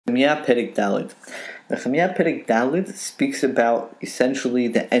Nehemya Perek Daled. Nehemya Perek Daled speaks about essentially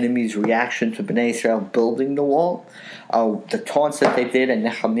the enemy's reaction to Bnei Israel building the wall, the taunts that they did, and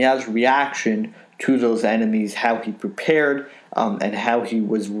Nehemya's reaction to those enemies, how he prepared, and how he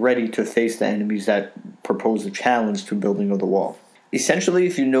was ready to face the enemies that proposed a challenge to building of the wall. Essentially,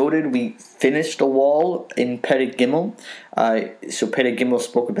 if you noted, we finished the wall in Perek Gimel. So Perek Gimel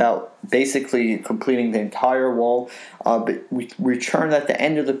spoke about basically completing the entire wall, but we returned at the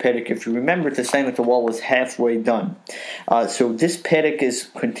end of the Perek, if you remember, to saying that the wall was halfway done. So this Perek is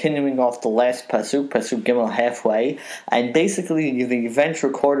continuing off the last Pasuk Gimel halfway, and basically the events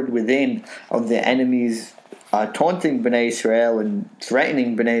recorded within of the enemies taunting Bnei Israel and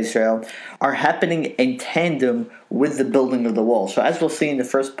threatening Bnei Israel are happening in tandem with the building of the wall. So as we'll see in the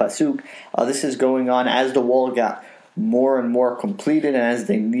first Pasuk, this is going on as the wall got more and more completed, and as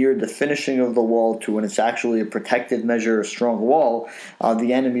they neared the finishing of the wall to when it's actually a protective measure, a strong wall,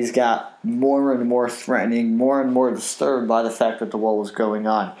 the enemies got more and more threatening, more and more disturbed by the fact that the wall was going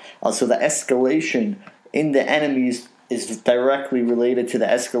on. So the escalation in the enemies is directly related to the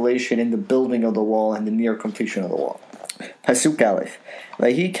escalation in the building of the wall and the near completion of the wall. Pasuk Aleph.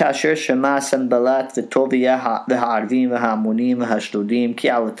 Vahi kasher shema Sanballat v'Tobiah v'ha'arvim v'ha'amonim v'ha'ashdodim ki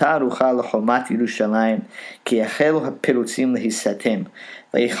alata rucha l'chomat Yerushalayim ki yachelu ha'pirutzim lehisatim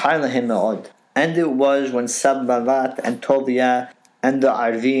vayichar lehem me'od. And it was when Sanballat and Tobiah and the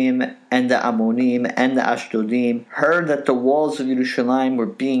Arvim and the Ammonim and the Ashdodim heard that the walls of Yerushalayim were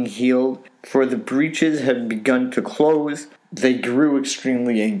being healed, for the breaches had begun to close, they grew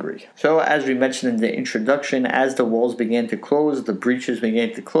extremely angry. So as we mentioned in the introduction, as the walls began to close, the breaches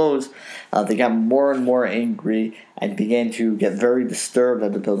began to close, they got more and more angry and began to get very disturbed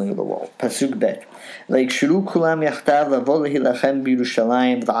at the building of the wall. Pasuk Bet.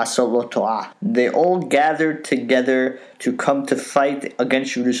 They all gathered together to come to fight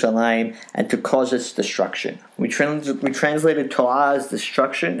against Yerushalayim and to cause its destruction. We translated To'ah as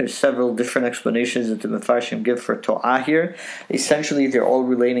destruction. There's several different explanations that the Mefarshim give for To'ah here. Essentially, they're all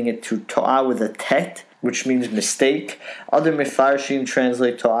relating it to To'ah with a tet, which means mistake. Other Mefarshim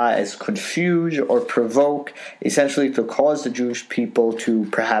translate To'ah as confuse or provoke, essentially to cause the Jewish people to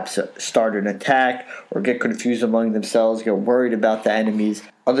perhaps start an attack or get confused among themselves, get worried about the enemies.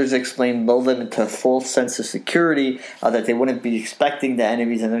 Others explain lull them into a false sense of security, that they wouldn't be expecting the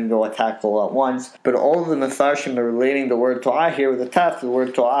enemies and then go attack all at once. But all of the Mefarshim are relating the word To'ah here with a taf, the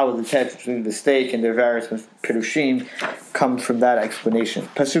word To'ah with a taf, which means mistake, and their various Pirushim come from that explanation.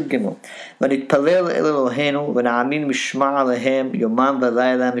 Pasuk Gimel.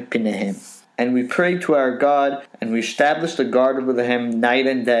 And we pray to our God, and we establish the guard over them night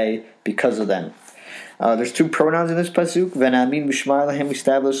and day because of them. There's two pronouns in this pasuk. V'na'amin mishmar lahem, we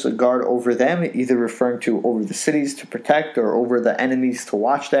establish a guard over them, either referring to over the cities to protect or over the enemies to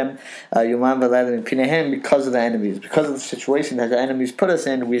watch them. Yomam v'layla mipinehem, because of the enemies, because of the situation that the enemies put us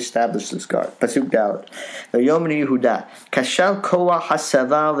in, we establish this guard. Pasuk Daled. V'yom Yehuda kashal koach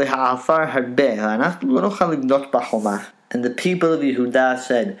hasava v'ha'afar harbeh ha'anachnu lo nochal libnot b'chomah. And the people of Yehuda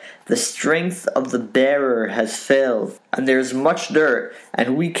said, the strength of the bearer has failed, and there is much dirt,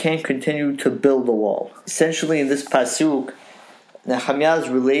 and we can't continue to build the wall. Essentially, in this pasuk, Nehemya is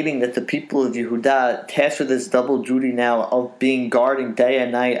relating that the people of Yehuda, tasked with this double duty now of being guarding day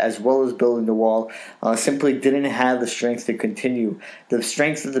and night as well as building the wall, simply didn't have the strength to continue. The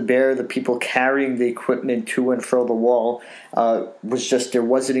strength of the bearer, the people carrying the equipment to and fro the wall, was just, there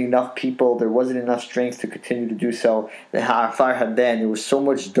wasn't enough people, there wasn't enough strength to continue to do so. The Ha'afar had been, there was so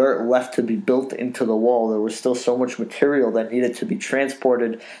much dirt left to be built into the wall, there was still so much material that needed to be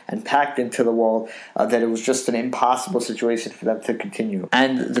transported and packed into the wall, that it was just an impossible situation for them to continue.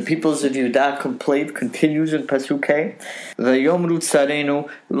 And the peoples of Yehuda complaint continues in Pasuk Hey. V'yomru tzarenu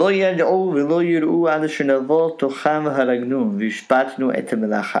lo yad'u v'lo yir'u ad asher navo tocham haragnu v'yishpatnu et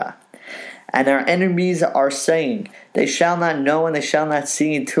hamelacha. And our enemies are saying, they shall not know and they shall not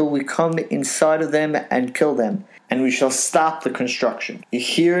see until we come inside of them and kill them, and we shall stop the construction.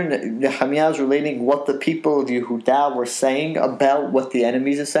 Here, Nehemya is relating what the people of Yehuda were saying about what the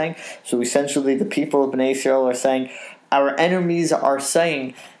enemies are saying. So essentially, the people of Bnei Israel are saying, our enemies are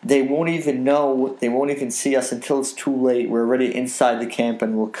saying they won't even know, they won't even see us until it's too late. We're already inside the camp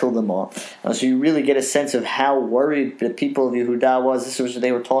and we'll kill them all. So you really get a sense of how worried the people of Yehuda was. This was,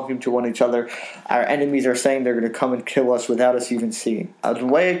 they were talking to one each other. Our enemies are saying they're going to come and kill us without us even seeing. The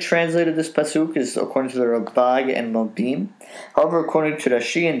way I translated this pasuk is according to the Rabbag and Mabim. However, according to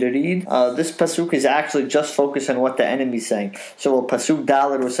Rashi and Derid, this pasuk is actually just focused on what the enemy is saying. So while pasuk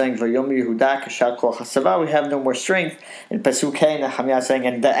Daled was saying, Vayom Yehuda kashal kol hasava, we have no more strength. In Pasuk Hey, Nehemya saying,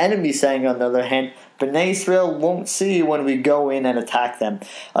 and the enemy saying on the other hand, Bnei Israel won't see when we go in and attack them.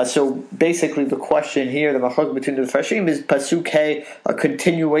 So basically the question here, the machlok between the Farshim, is Pasuk Hey a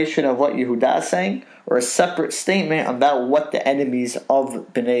continuation of what Yehuda is saying, or a separate statement about what the enemies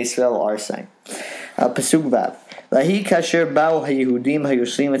of Bnei Israel are saying? Pasuk Vav. Lahi kasher ba'u haYehudim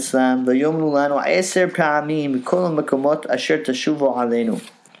hayoslim etzlam vayomnu lanu 10 pa'amim mikol hamakomot asher tashuvu aleinu.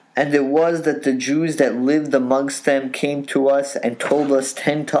 And it was that the Jews that lived amongst them came to us and told us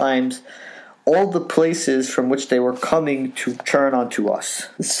 10 times all the places from which they were coming to turn onto us.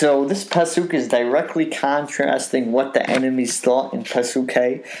 So this pasuk is directly contrasting what the enemies thought in Pasuk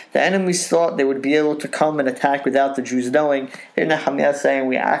Hey. The enemies thought they would be able to come and attack without the Jews knowing. Here Nehemya is saying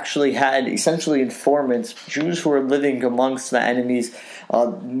we actually had essentially informants, Jews who were living amongst the enemies,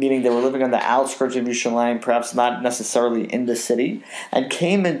 meaning they were living on the outskirts of Yerushalayim, perhaps not necessarily in the city, and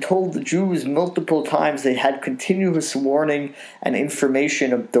came and told the Jews multiple times. They had continuous warning and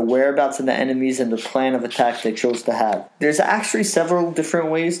information of the whereabouts of the enemies and the plan of attack they chose to have. There's actually several different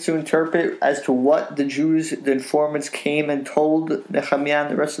ways to interpret as to what the Jews, the informants, came and told Nehemya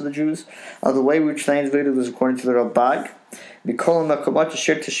and the rest of the Jews. The way we translated was according to the Rabbag. All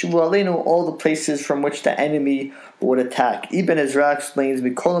the places from which the enemy would attack. Ibn Ezra explains,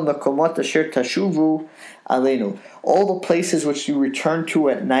 all the places which you return to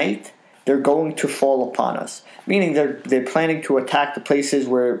at night, they're going to fall upon us. Meaning they're planning to attack the places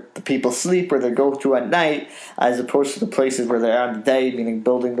where the people sleep, where they go to at night, as opposed to the places where they're on the day, meaning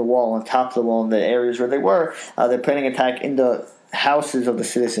building the wall on top of the wall in the areas where they were. They're planning an attack in the houses of the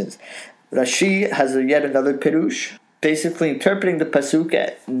citizens. Rashi has yet another pirush, basically interpreting the pasuk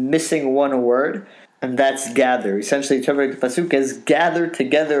as missing one word, and that's gather. Essentially interpreting the pasuk as gather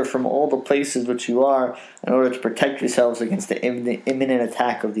together from all the places which you are in order to protect yourselves against the imminent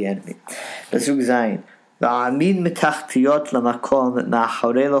attack of the enemy. Pasuk Zayin. ועמיד מתחתיות למקום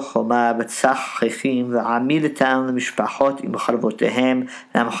מאחורי לחומה בצחיחים ועמיד אותם למשפחות עם חרבותיהם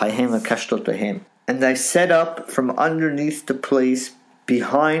לעמכיהם וקשתותיהם. And I set up from underneath the place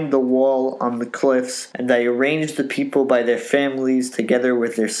behind the wall on the cliffs, and I arranged the people by their families together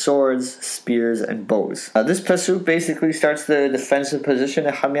with their swords, spears, and bows. This pasuk basically starts the defensive position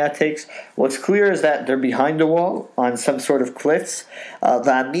that Nehemya takes. What's clear is that they're behind the wall on some sort of cliffs.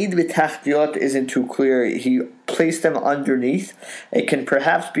 Va'amid v'tachdiot isn't too clear. He placed them underneath. It can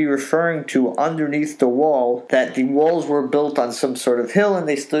perhaps be referring to underneath the wall, that the walls were built on some sort of hill and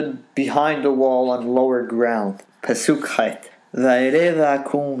they stood behind the wall on lower ground. Pasuk Chet. ואראה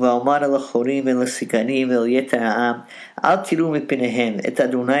ואקום ואומר אל החורים ולסגנים וליתר העם אל תראו מפניהם את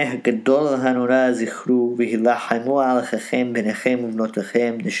אדוני הגדול והנורא זכרו והילחמו על אחיכם בניכם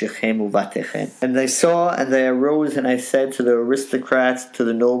ובנותיכם נשיכם ובתיכם. And I saw and I arose and I said to the aristocrats, to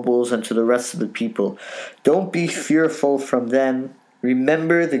the nobles, and to the rest of the people, don't be fearful from them.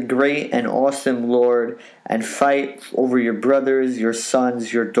 Remember the great and awesome Lord and fight over your brothers, your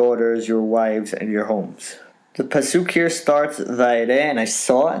sons, your daughters, your wives, and your homes. The pasuk here starts Vayre, and I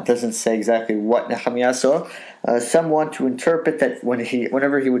saw. It doesn't say exactly what Nehemya saw. Some want to interpret that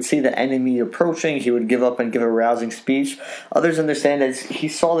whenever he would see the enemy approaching, he would give up and give a rousing speech. Others understand that he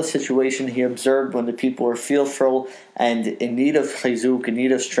saw the situation. He observed when the people were fearful and in need of chizuk, in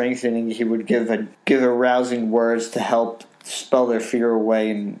need of strengthening. He would give a rousing words to help spell their fear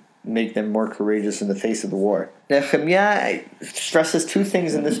away and make them more courageous in the face of the war. Nehemya stresses two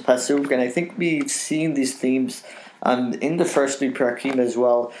things in this pasuk, and I think we've seen these themes in the first three Perakim as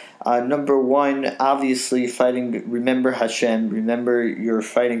well. Number one, obviously fighting, remember Hashem, remember you're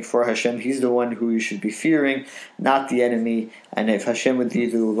fighting for Hashem. He's the one who you should be fearing, not the enemy, and if Hashem would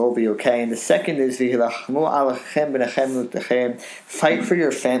lead you, it'll all be okay. And the second is fight for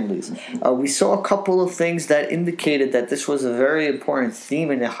your families. We saw a couple of things that indicated that this was a very important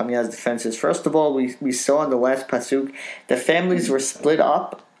theme in Nehemya's defenses. First of all, we saw in the last pasuk, the families were split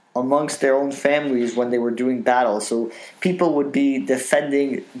up amongst their own families when they were doing battle. So people would be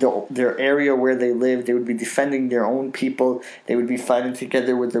defending their area where they lived. They would be defending their own people. They would be fighting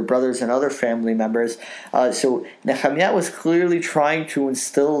together with their brothers and other family members. So Nehemya was clearly trying to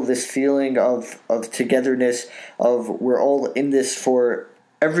instill this feeling of togetherness, of we're all in this for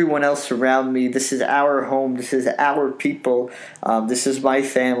everyone else around me. This is our home. This is our people. This is my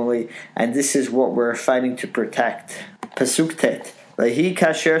family. And this is what we're fighting to protect. Pasuk Tet. ויהי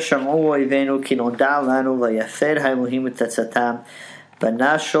כאשר שמעו אויבינו כי נודע לנו ויפר האלוהים את עצתם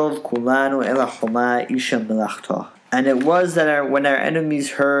ונשוב כולנו אל החומה איש מלאכתו. And it was that when our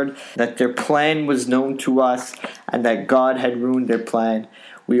enemies heard that their plan was known to us and that God had ruined their plan,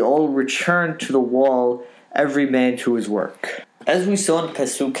 we all returned to the wall, every man to his work. As we saw in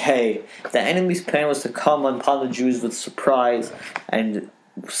Pasuk Hey, the enemy's plan was to come upon the Jews with surprise and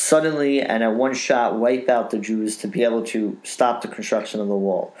suddenly and at one shot wipe out the Jews to be able to stop the construction of the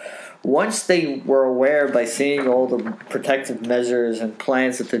wall. Once they were aware by seeing all the protective measures and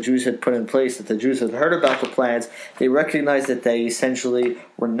plans that the Jews had put in place, that the Jews had heard about the plans, they recognized that they essentially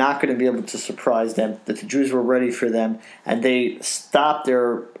were not going to be able to surprise them, that the Jews were ready for them, and they stopped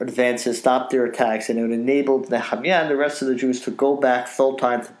their advances, stopped their attacks, and it enabled Nehemya and the rest of the Jews to go back full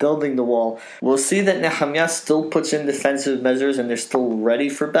time to building the wall. We'll see that Nehemya still puts in defensive measures and they're still ready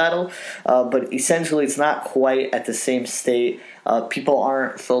for battle, but essentially it's not quite at the same state. People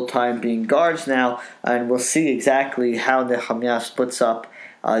aren't full-time being guards now, and we'll see exactly how Nehemya splits up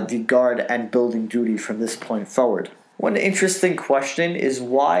the guard and building duty from this point forward. One interesting question is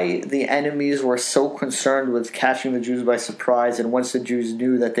why the enemies were so concerned with catching the Jews by surprise, and once the Jews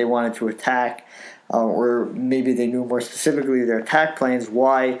knew that they wanted to attack, or maybe they knew more specifically their attack plans,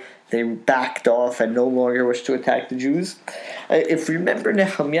 why they backed off and no longer wished to attack the Jews. If you remember,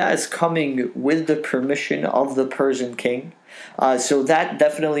 Nehemya is coming with the permission of the Persian king. So that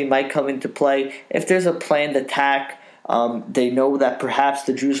definitely might come into play. If there's a planned attack, they know that perhaps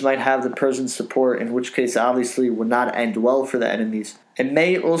the Jews might have the Persian support, in which case obviously would not end well for the enemies. It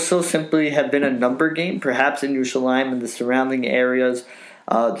may also simply have been a number game, perhaps in Yerushalayim and the surrounding areas.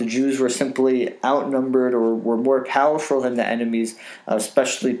 The Jews were simply outnumbered or were more powerful than the enemies,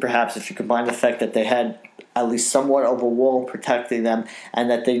 especially perhaps if you combine the fact that they had at least somewhat of a wall protecting them, and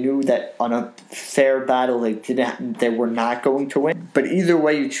that they knew that on a fair battle they were not going to win. But either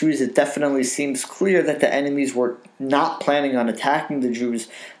way you choose, it definitely seems clear that the enemies were not planning on attacking the Jews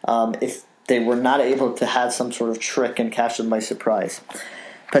if they were not able to have some sort of trick and catch them by surprise.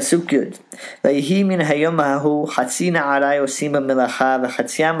 Pasuk Yud. Vayhi min hayom hahu chatzi na'arai osim b'melacha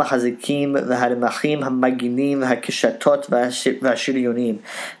v'chatziyam hazikim v'harimachim hamaginim v'hakishatot v'ashiryonim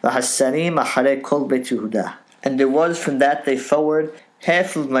v'hasarim acharei kol beit Yehuda. And there was from that day forward,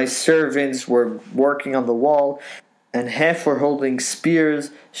 half of my servants were working on the wall, and half were holding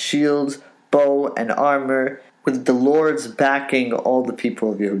spears, shields, bow, and armor, with the Lord's backing all the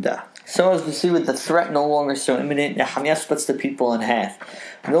people of Yehuda. So as we see, with the threat no longer so imminent, Nehemya splits the people in half.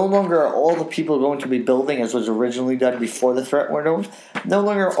 No longer are all the people going to be building as was originally done before the threat were known. No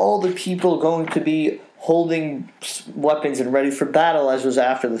longer are all the people going to be holding weapons and ready for battle as was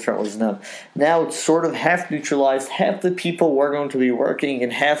after the threat was known. Now it's sort of half neutralized. Half the people were going to be working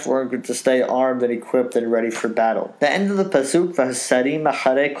and half were going to stay armed and equipped and ready for battle. The end of the pasuk, V'hasarim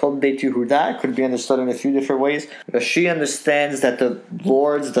acharei kol beit Yehuda, could be understood in a few different ways. Rashi understands that the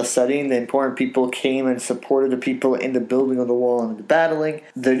lords, the sarim, the important people, came and supported the people in the building of the wall and the battling.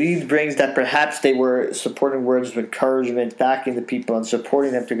 The Reed brings that perhaps they were supporting words of encouragement, backing the people and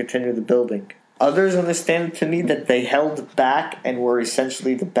supporting them to continue the building. Others understand to me that they held back and were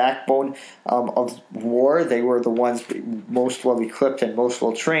essentially the backbone of war. They were the ones most well equipped and most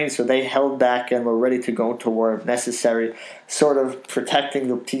well trained, so they held back and were ready to go into war if necessary, sort of protecting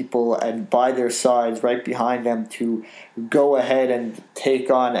the people and by their sides, right behind them, to go ahead and take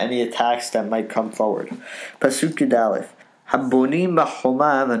on any attacks that might come forward. Pasuk Yud Habonim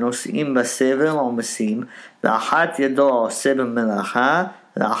b'choma v'nosim b'sevel omesim v'achat yado oseh b'melacha.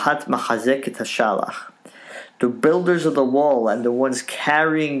 The builders of the wall and the ones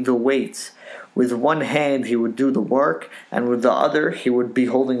carrying the weights, with one hand he would do the work, and with the other he would be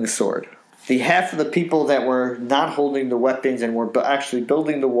holding the sword. The half of the people that were not holding the weapons and were actually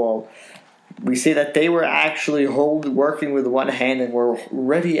building the wall, we see that they were actually working with one hand and were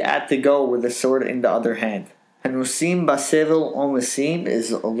ready at the go with the sword in the other hand. And nosim basevel on masim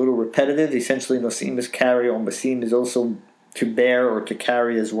is a little repetitive. Essentially, nosim is carry, on masim is also to bear or to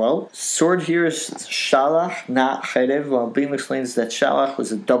carry as well. Sword here is shalach, not cherev. Rabbeinu explains that shalach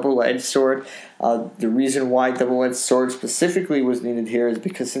was a double-edged sword. The reason why double-edged sword specifically was needed here is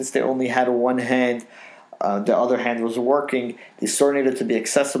because since they only had one hand, the other hand was working, the sword needed to be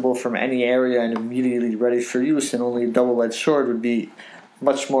accessible from any area and immediately ready for use, and only a double-edged sword would be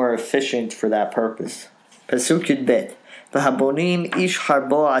much more efficient for that purpose. Pasuk Yud Bet. V'habonim ish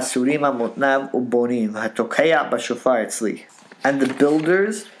harbo asurim amotnav ubonim v'hatokaya b'shofar etzli. And the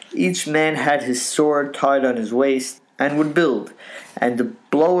builders, each man had his sword tied on his waist and would build, and the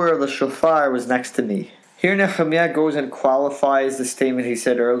blower of the shofar was next to me. Here Nehemya goes and qualifies the statement he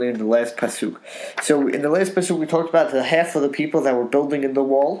said earlier in the last pasuk. So in the last pasuk we talked about the half of the people that were building in the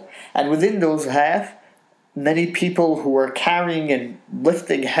wall, and within those half, many people who were carrying and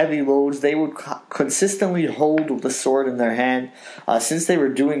lifting heavy loads, they would consistently hold the sword in their hand. Since they were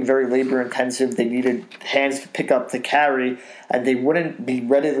doing very labor intensive, they needed hands to pick up to carry, and they wouldn't be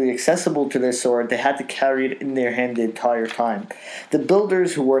readily accessible to their sword. They had to carry it in their hand the entire time. The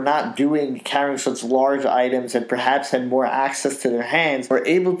builders who were not carrying such large items and perhaps had more access to their hands were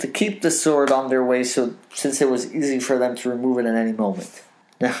able to keep the sword on their way, since it was easy for them to remove it at any moment.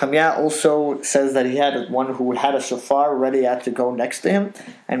 Nehemya also says that he had one who had a shofar ready to go next to him,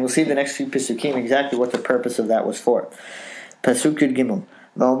 and we'll see the next few Pesukim exactly what the purpose of that was for. Pasuk Yud Gimel.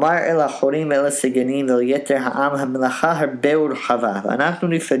 ואומר אל החורים ואל הסגנים ואל יתר העם המלאכה הרבה ורחבה ואנחנו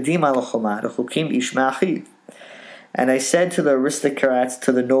נפרדים על החומה רחוקים איש מאחיו. And I said to the aristocrats,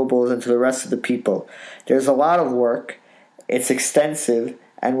 to the nobles, and to the rest of the people, there's a lot of work, it's extensive,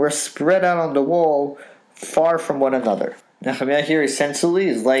 and we're spread out on the wall far from one another. Nehemya here essentially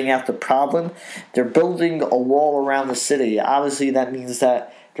is laying out the problem. They're building a wall around the city. Obviously that means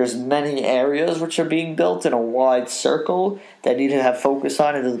that there's many areas which are being built in a wide circle that need to have focus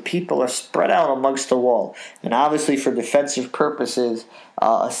on, and the people are spread out amongst the wall. And obviously for defensive purposes,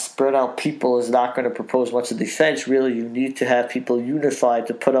 a spread out people is not going to propose much of defense. Really, you need to have people unified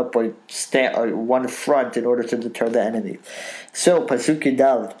to put up one front in order to deter the enemy. So, Pasuk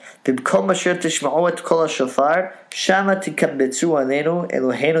Yudaled, B'mkom asher tishma'u et kol hashofar, shama tikabetzu aleinu,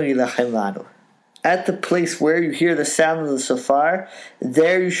 Eloheinu yilachem lanu. At the place where you hear the sound of the shofar,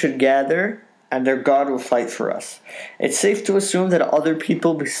 there you should gather, and their God will fight for us. It's safe to assume that other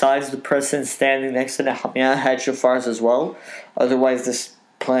people besides the person standing next to Nehemya had shofars as well. Otherwise, this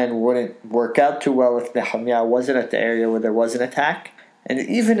plan wouldn't work out too well if Nehemya wasn't at the area where there was an attack. And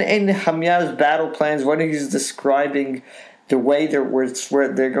even in Nehemya's battle plans, when he's describing the way where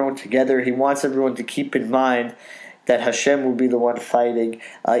they're going together, he wants everyone to keep in mind that Hashem will be the one fighting.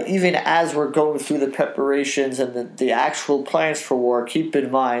 Even as we're going through the preparations and the actual plans for war, keep in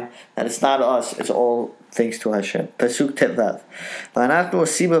mind that it's not us, it's all thanks to Hashem. Pasuk Tetvav. ואנחנו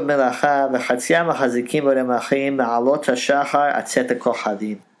עושים במלאכה וחציים מחזיקים ברמחים מעלות השחר עד צאת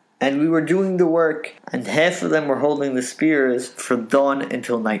הכוכבים. And we were doing the work, and half of them were holding the spears from dawn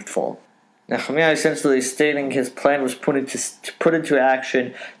until nightfall. Nehemya essentially is stating his plan was put into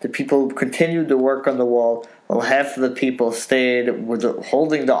action. The people continued to work on the wall, while half of the people stayed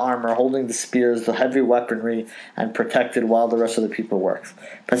holding the armor, holding the spears, the heavy weaponry, and protected while the rest of the people worked.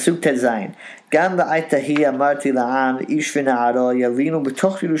 Pasuk Tezayin. גם בעת ההיא אמרתי לעם איש ונערו ילינו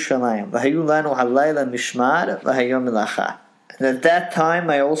בתוך ירושלים והיו לנו הלילה משמר והיום מלאכה. And at that time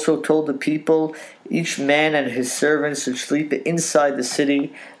I also told the people, each man and his servants should sleep inside the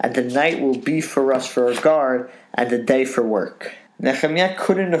city, and the night will be for us for a guard, and the day for work. Nehemya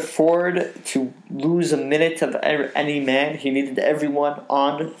couldn't afford to lose a minute of any man. He needed everyone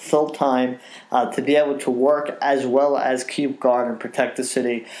on full time to be able to work as well as keep guard and protect the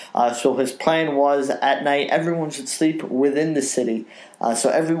city. So his plan was at night everyone should sleep within the city. So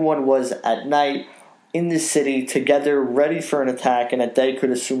everyone was at night in the city together, ready for an attack, and at day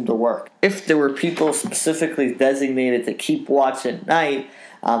could assume the work. If there were people specifically designated to keep watch at night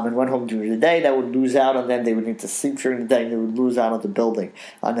and went home during the day, that would lose out on them. They would need to sleep during the day, and they would lose out on the building.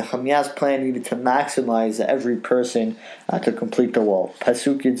 Nehemya's plan needed to maximize every person to complete the wall.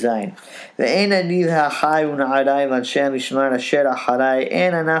 Pasuk Yud Zayin. ואין אני והחי ונערי ואנשי המשמר אשר אחרי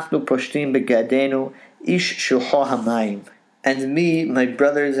אין אנחנו פושטים בגדינו איש שולחו המים. And me, my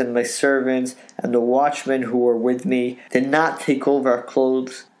brothers and my servants, and the watchmen who were with me, did not take off our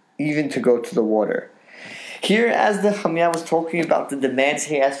clothes, even to go to the water. Here, as Nehemya was talking about the demands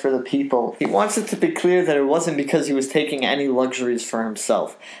he asked for the people, he wants it to be clear that it wasn't because he was taking any luxuries for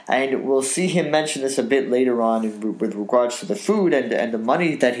himself. And we'll see him mention this a bit later on with regards to the food and the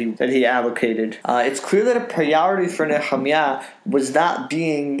money that he allocated. It's clear that a priority for Nehemya was not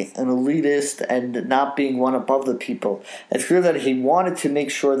being an elitist and not being one above the people. It's clear that he wanted to make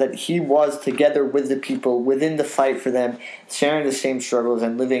sure that he was together with the people within the fight for them, sharing the same struggles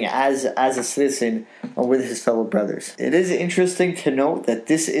and living as a citizen with his fellow brothers. It is interesting to note that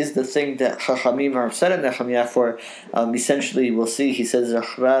this is the thing that Chachamim are upset at Nehemya for. Essentially, we'll see he says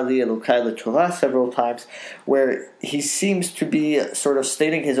Zachra li Elokai l'Torah several times, where he seems to be sort of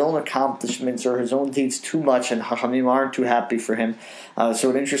stating his own accomplishments or his own deeds too much, and Chachamim aren't too happy for him. So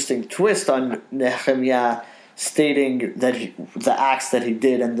an interesting twist on Nehemya stating that the acts that he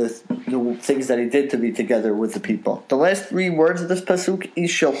did and the things that he did to be together with the people. The last three words of this pasuk,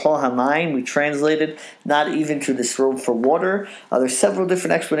 Ish Sholcho Hamayim, we translated not even to disrobe for water. There's several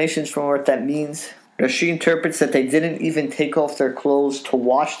different explanations for what that means. Rashi interprets that they didn't even take off their clothes to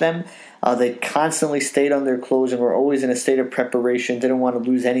wash them. They constantly stayed on their clothes and were always in a state of preparation, didn't want to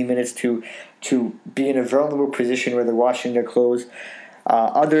lose any minutes to be in a vulnerable position where they're washing their clothes.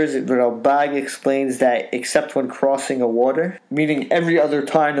 Others, Bag explains that except when crossing a water, meaning every other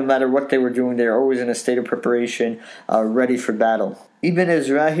time, no matter what they were doing, they were always in a state of preparation, ready for battle. Ibn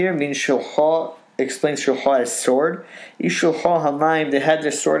Ezra here means Shulcha, explains Shulcha as sword. Ishulcha Hamayim, they had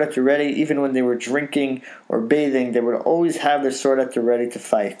their sword at the ready, even when they were drinking or bathing, they would always have their sword at the ready to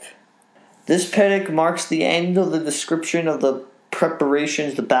fight. This Perek marks the end of the description of the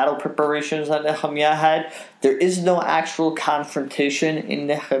preparations, the battle preparations that Nehemya had. There is no actual confrontation in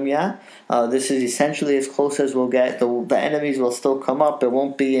Nehemya. This is essentially as close as we'll get. The enemies will still come up. It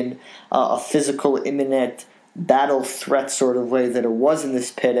won't be in a physical, imminent battle threat sort of way that it was in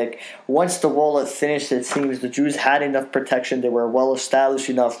this Perek. Once the wall had finished, it seems the Jews had enough protection. They were well established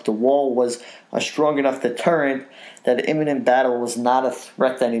enough. The wall was a strong enough deterrent that imminent battle was not a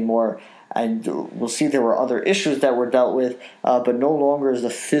threat anymore. And we'll see there were other issues that were dealt with, but no longer is the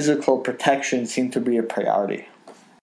physical protection seem to be a priority.